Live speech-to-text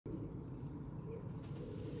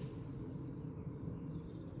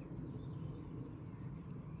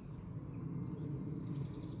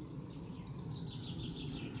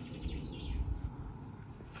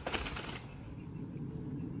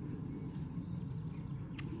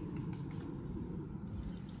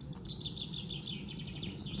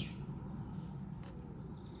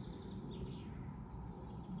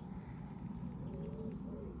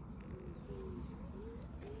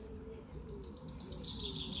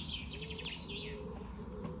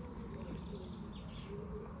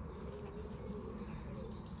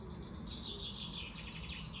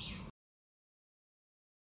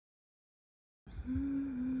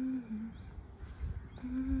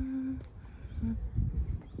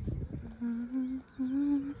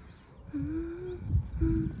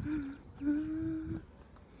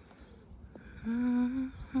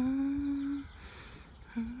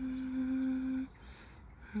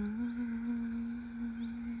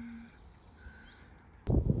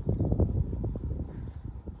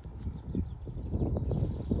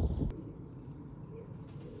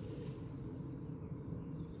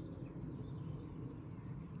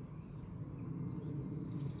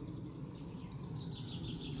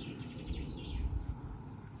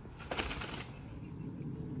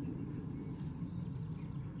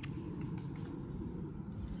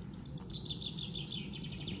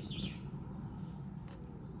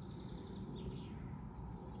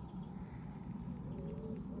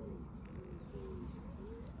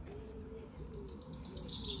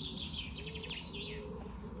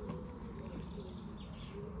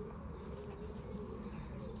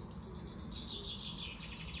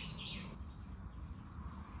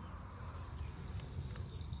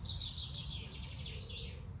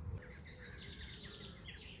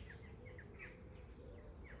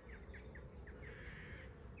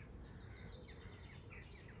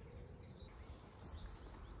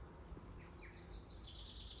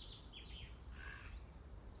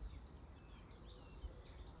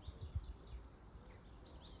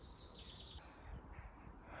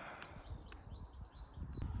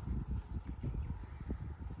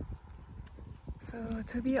So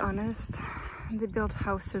to be honest, they built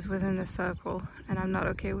houses within the circle and I'm not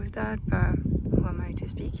okay with that, but who am I to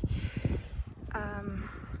speak?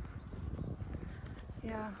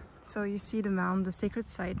 Yeah, so you see the mound, the sacred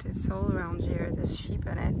site, it's all around here, there's sheep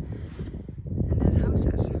in it, and there's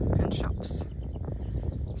houses and shops,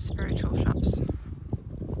 spiritual shops.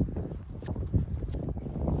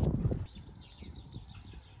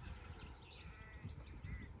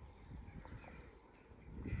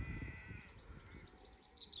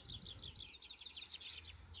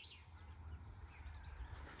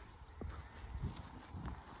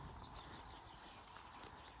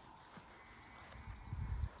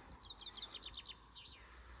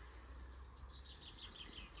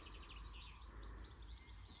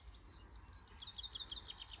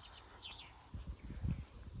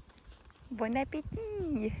 Bon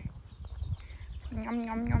appétit! Yum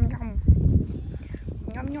yum yum yum!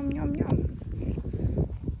 Yum yum yum yum!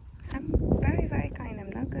 I'm very, very kind. I'm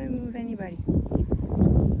not gonna move anybody.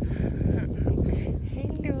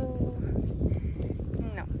 Hello!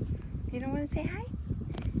 No. You don't wanna say hi?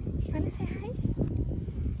 You wanna say hi?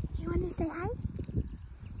 You wanna say hi?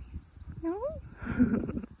 No?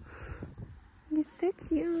 You're so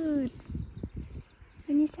cute!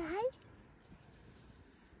 Wanna say hi?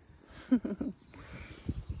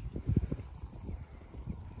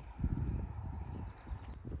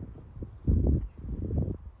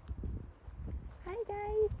 Hi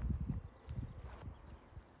guys!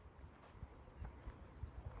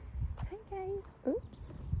 Hi guys! Oops!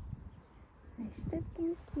 I stepped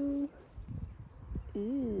on poo.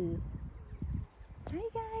 Ooh! Hi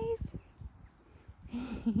guys!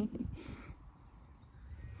 You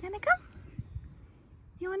wanna come?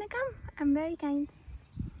 You wanna come? I'm very kind.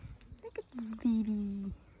 Look at this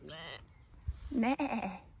baby. Meh.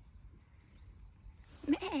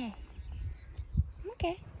 Meh.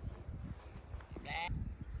 Okay.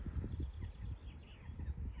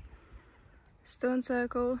 Stone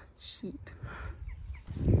circle, sheep.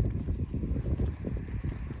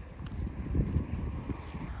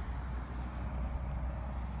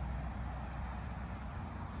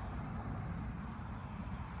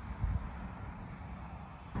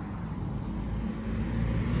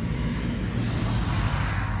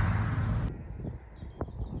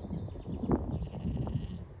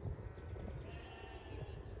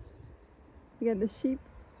 You get the sheep,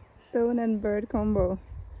 stone and bird combo.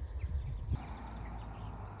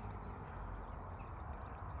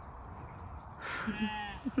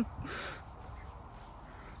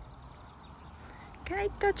 Can I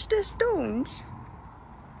touch the stones?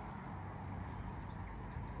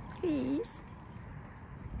 Please?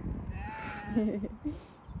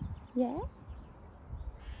 Yeah?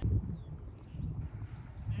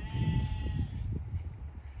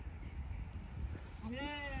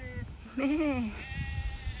 Meh.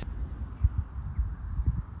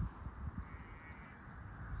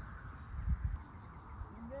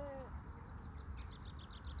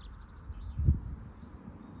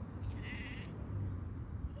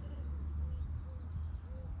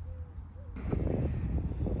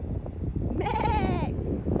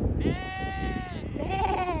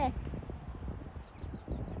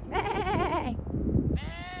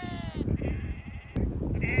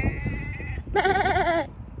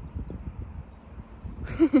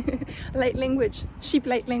 Light language, sheep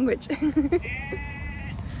light language.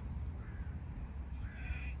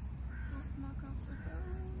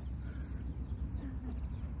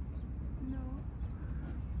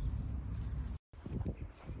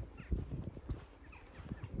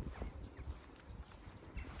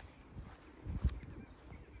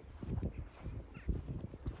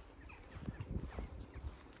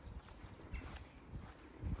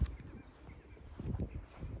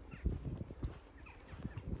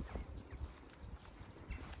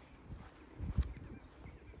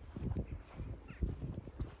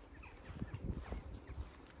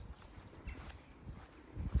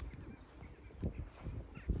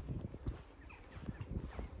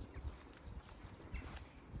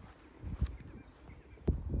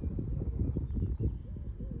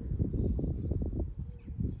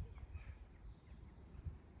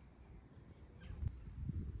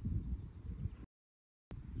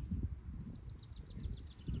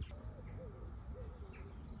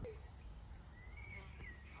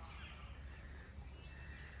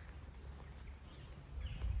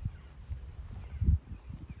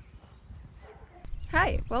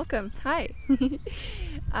 Hi, welcome. Hi.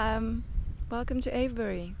 Welcome to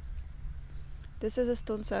Avebury. This is a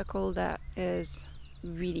stone circle that is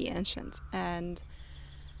really ancient, and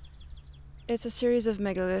it's a series of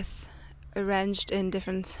megaliths arranged in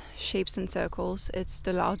different shapes and circles. It's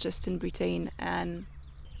the largest in Britain, and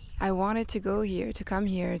I wanted to go here, to come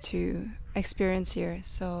here, to experience here.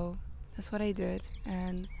 So that's what I did,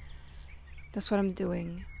 and that's what I'm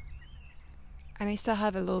doing. And I still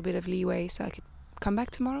have a little bit of leeway, so I could come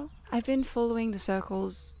back tomorrow. I've been following the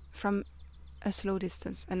circles from a slow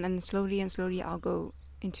distance, and then slowly I'll go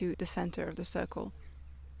into the center of the circle.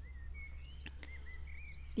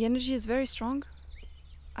 The energy is very strong,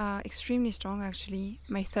 extremely strong actually.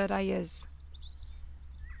 My third eye is,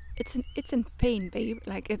 it's in pain, babe.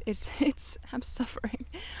 Like it's I'm suffering.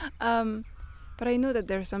 But I know that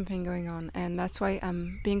there's something going on, and that's why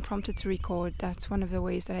I'm being prompted to record. That's one of the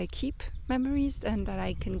ways that I keep memories and that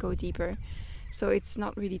I can go deeper. So it's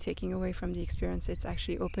not really taking away from the experience, it's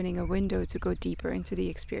actually opening a window to go deeper into the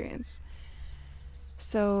experience.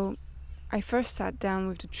 So I first sat down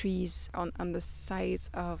with the trees on the sides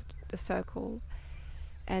of the circle,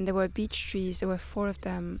 and there were beech trees, there were 4 of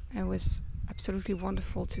them, and it was absolutely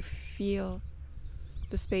wonderful to feel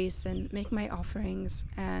the space and make my offerings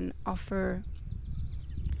and offer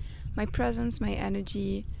my presence, my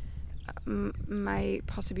energy, my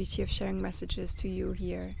possibility of sharing messages to you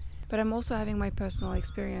here. But I'm also having my personal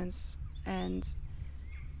experience, and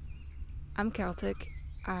I'm Celtic.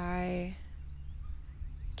 I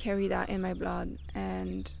carry that in my blood,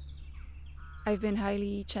 and I've been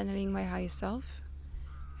highly channeling my higher self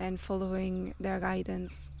and following their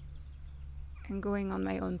guidance and going on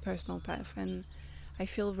my own personal path, and I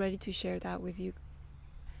feel ready to share that with you.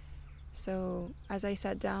 So as I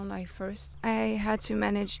sat down, I had to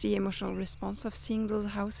manage the emotional response of seeing those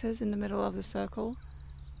houses in the middle of the circle.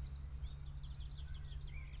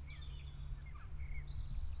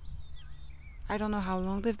 I don't know how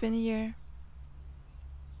long they've been here,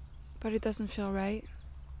 but it doesn't feel right.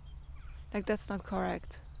 Like, that's not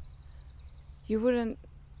correct. You wouldn't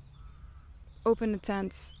open a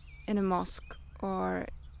tent in a mosque or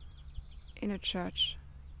in a church.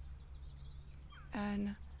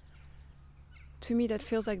 And to me that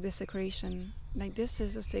feels like desecration. Like, this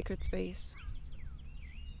is a sacred space.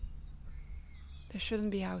 There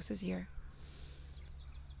shouldn't be houses here.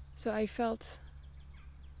 So I felt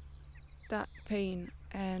that pain,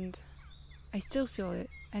 and I still feel it,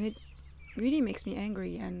 and it really makes me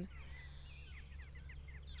angry, and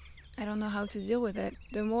I don't know how to deal with it.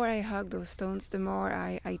 The more I hug those stones, the more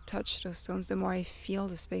I touch those stones, the more I feel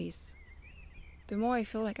the space, the more I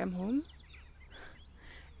feel like I'm home.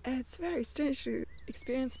 And it's very strange to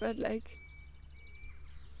experience, but like,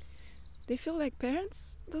 they feel like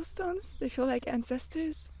parents, those stones. They feel like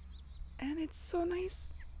ancestors, and it's so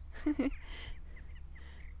nice.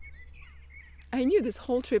 I knew this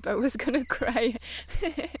whole trip I was gonna cry.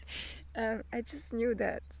 I just knew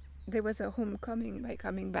that there was a homecoming by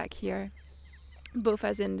coming back here, both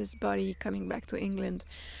as in this body coming back to England,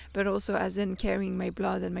 but also as in carrying my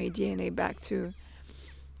blood and my DNA back to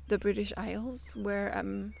the British Isles, where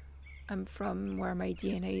I'm from, where my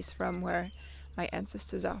DNA is from, where my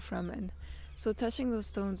ancestors are from. And so touching those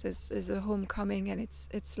stones is a homecoming, and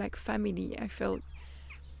it's like family. I feel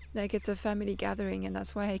like it's a family gathering, and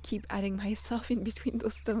that's why I keep adding myself in between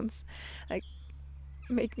those stones. Like,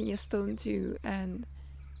 make me a stone too, and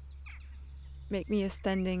make me a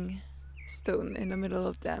standing stone in the middle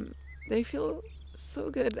of them. They feel so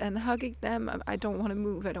good, and hugging them, I don't want to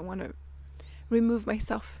move. I don't want to remove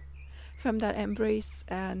myself from that embrace,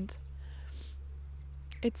 and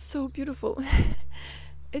it's so beautiful.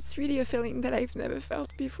 It's really a feeling that I've never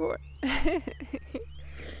felt before.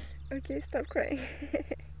 Okay, stop crying.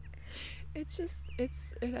 I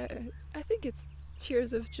think it's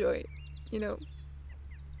tears of joy, you know.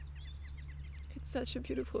 It's such a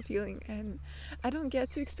beautiful feeling, and I don't get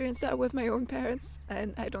to experience that with my own parents,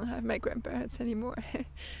 and I don't have my grandparents anymore.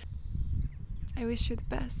 I wish you the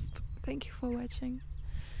best. Thank you for watching,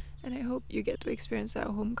 and I hope you get to experience that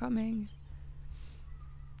homecoming,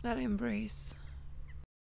 that embrace.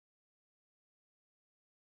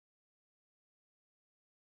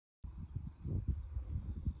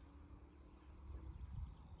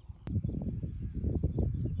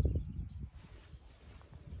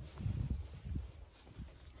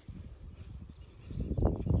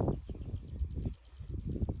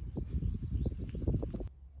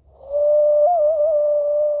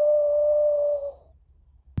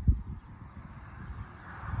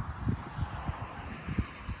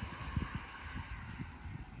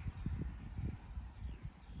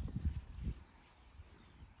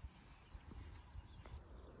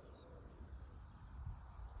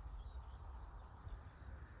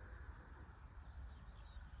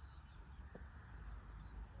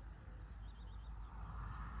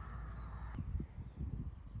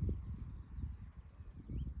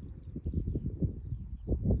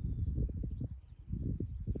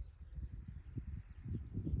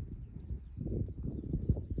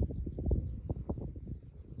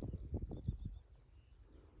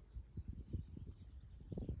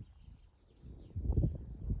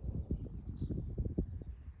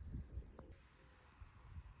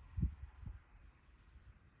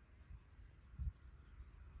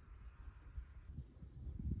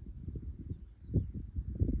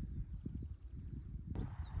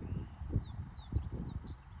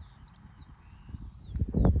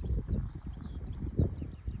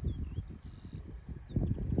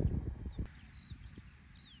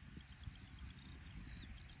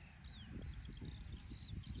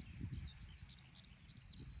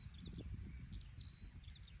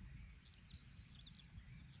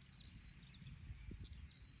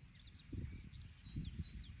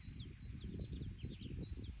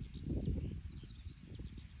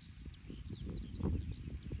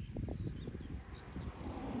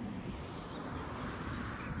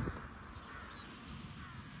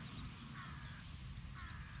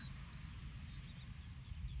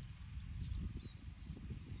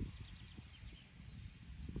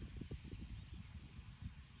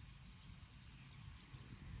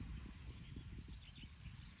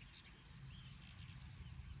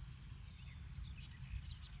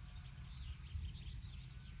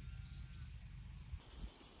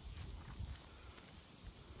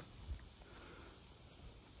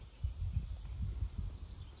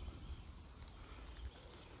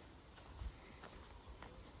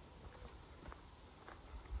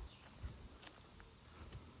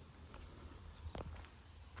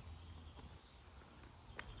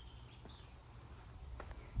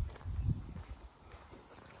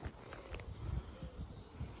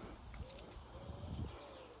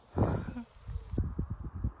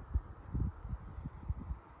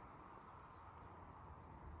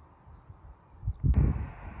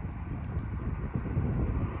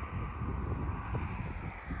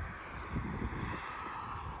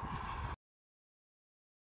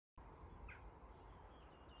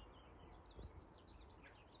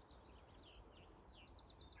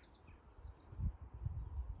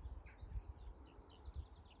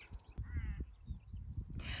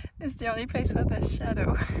 It's the only place where there's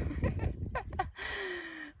shadow.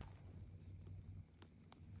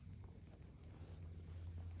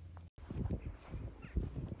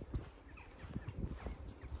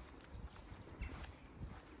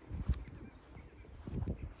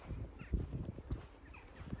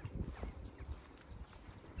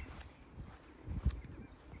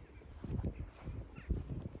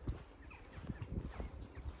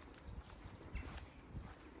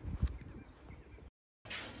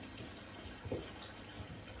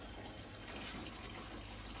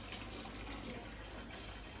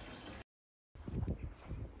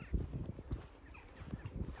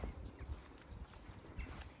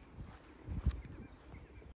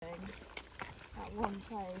 At one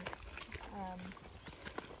place,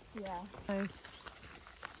 yeah. Looks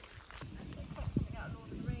like something out of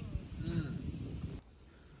Lord of the Rings.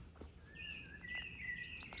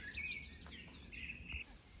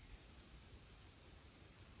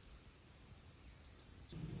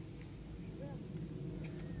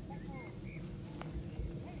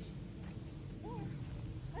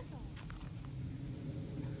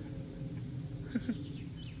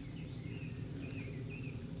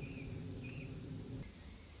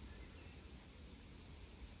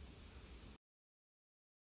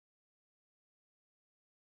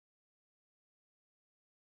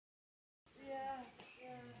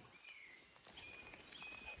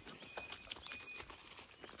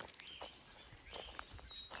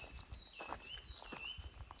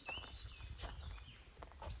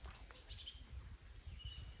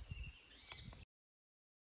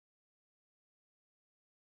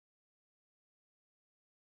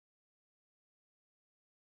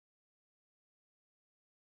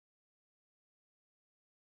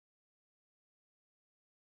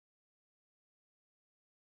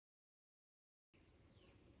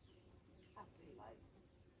 Absolutely, like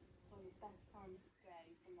one of the best times of day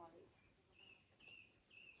for like.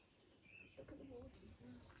 Look at the water.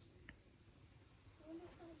 We're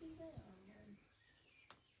not going to be there, are we?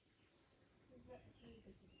 There's many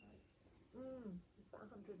different types. There's about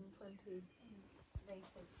 120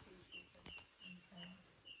 native species in town.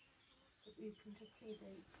 But you can just see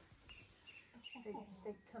they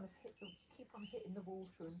kind of keep on hitting the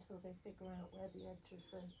water until they figure out where the edge of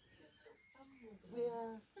the.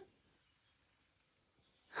 Yeah.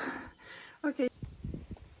 Okay.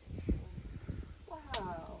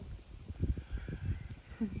 Wow.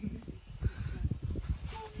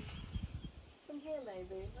 From here,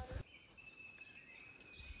 maybe.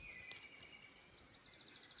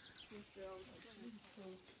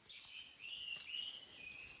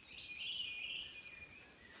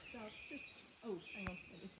 That's just. Oh, hang on.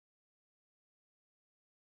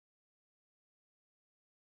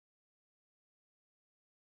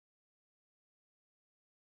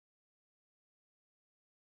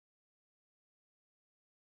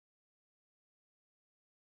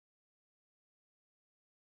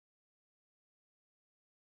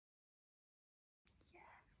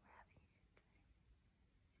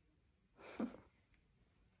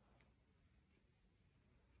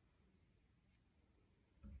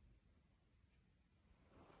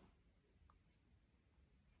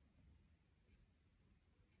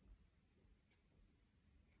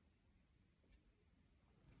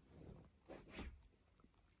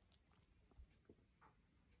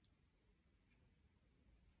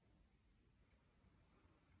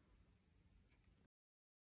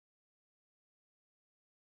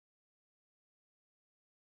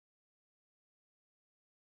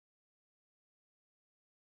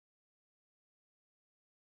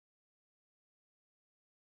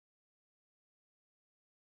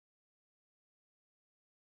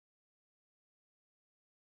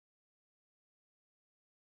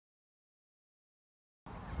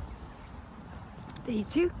 Day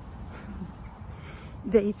two.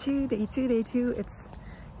 Day two. It's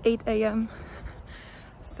 8 a.m.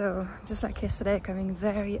 So just like yesterday, coming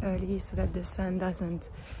very early so that the sun doesn't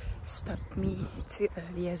stop me too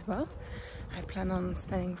early as well. I plan on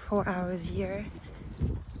spending 4 hours here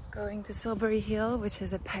going to Silbury Hill, which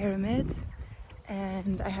is a pyramid,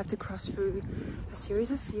 and I have to cross through a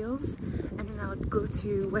series of fields, and then I'll go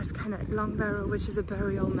to West Kennet Long Barrow, which is a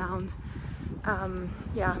burial mound.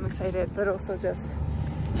 Yeah, I'm excited, but also just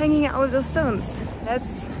hanging out with those stones.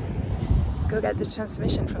 Let's go get the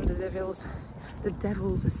transmission from the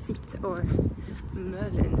devil's seat, or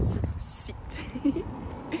Merlin's seat.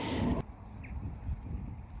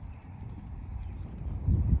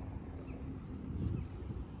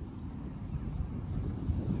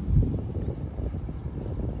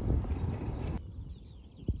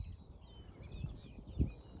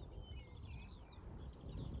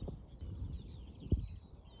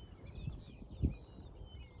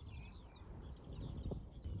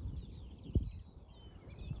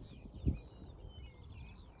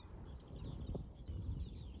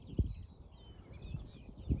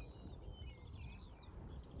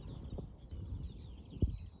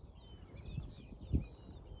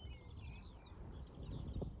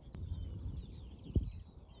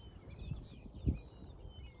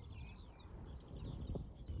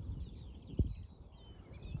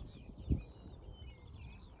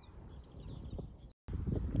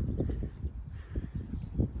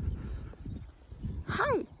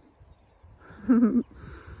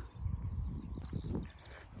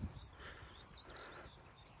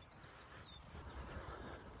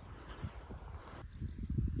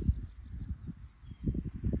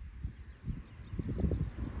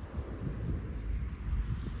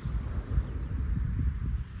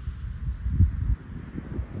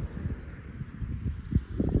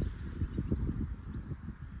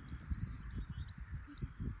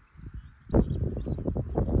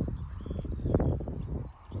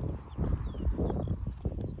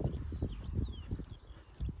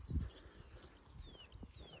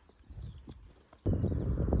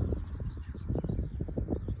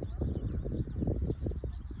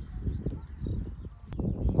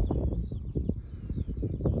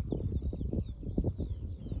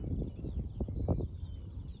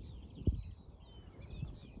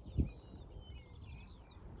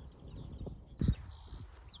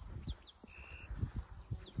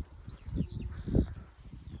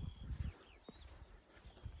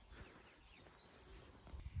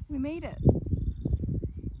 We made it.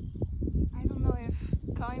 I don't know if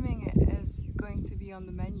climbing it is going to be on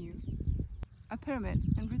the menu. A pyramid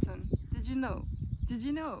in Britain. Did you know? Did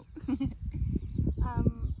you know?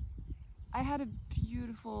 I had a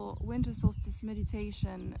beautiful winter solstice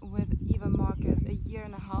meditation with Eva Marcus a year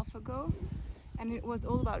and a half ago, and it was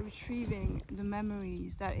all about retrieving the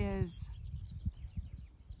memories that is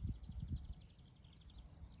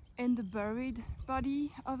in the buried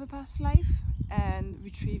body of a past life, and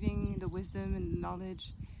retrieving the wisdom and the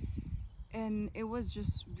knowledge. And it was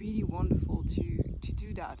just really wonderful to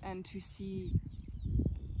do that, and to see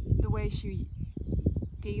the way she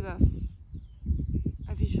gave us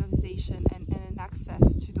a visualization and an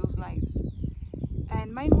access to those lives.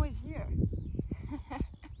 And mine was here.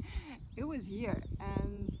 It was here,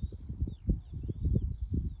 and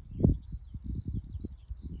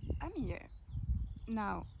I'm here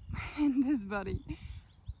now in this body.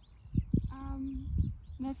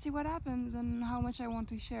 Let's see what happens and how much I want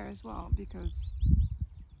to share as well, because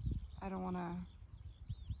I don't want to,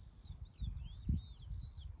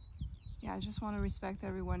 I just want to respect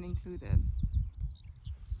everyone included.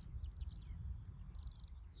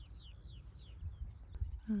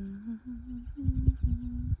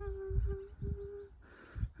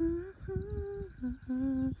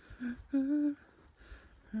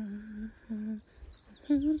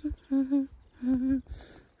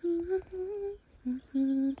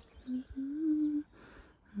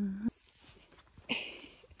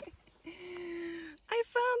 I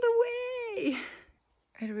found a way!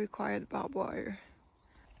 It required barbed wire.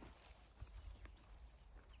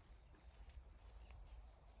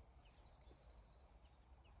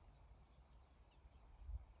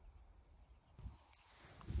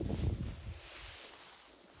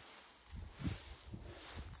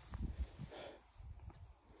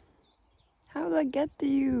 How did I get to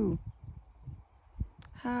you?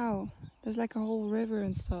 How? There's like a whole river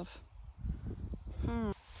and stuff.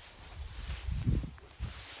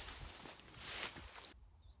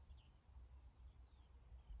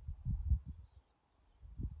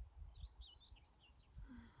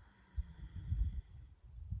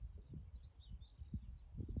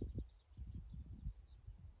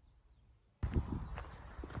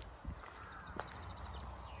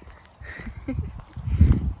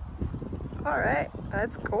 Alright,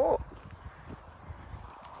 let's go.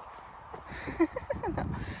 No,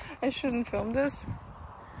 I shouldn't film this.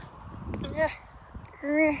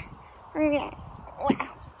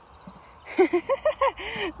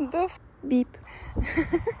 Wow. Beep.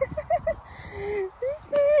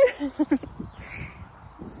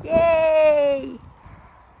 Yay!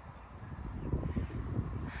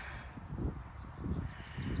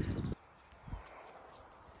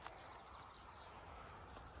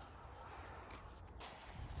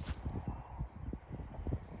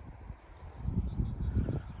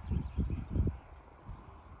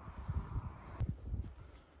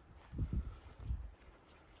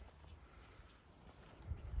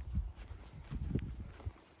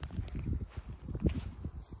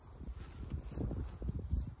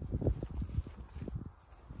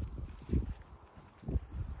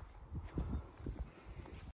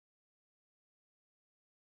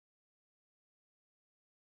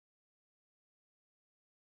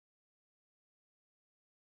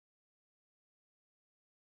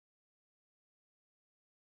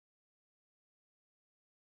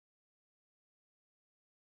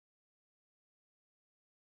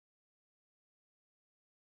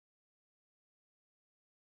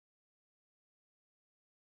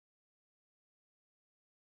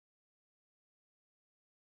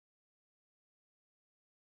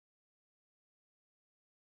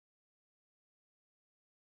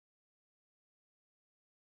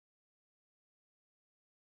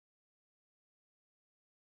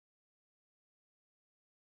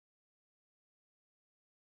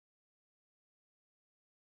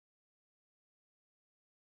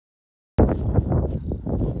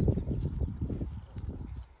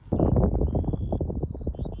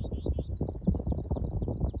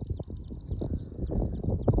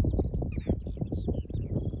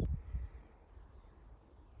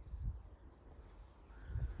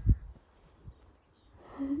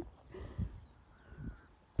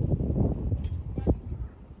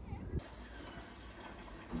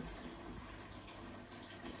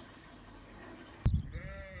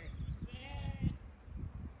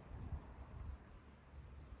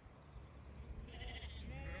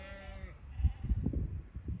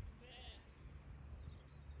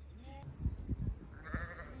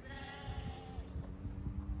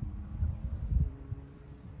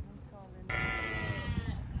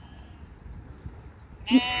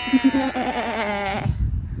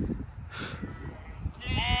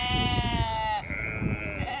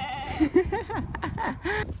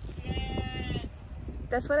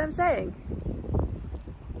 That's what I'm saying.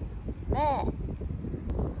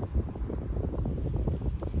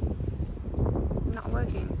 Not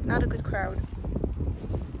working. Not a good crowd.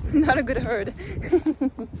 Not a good herd.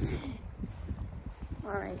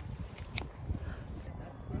 All right.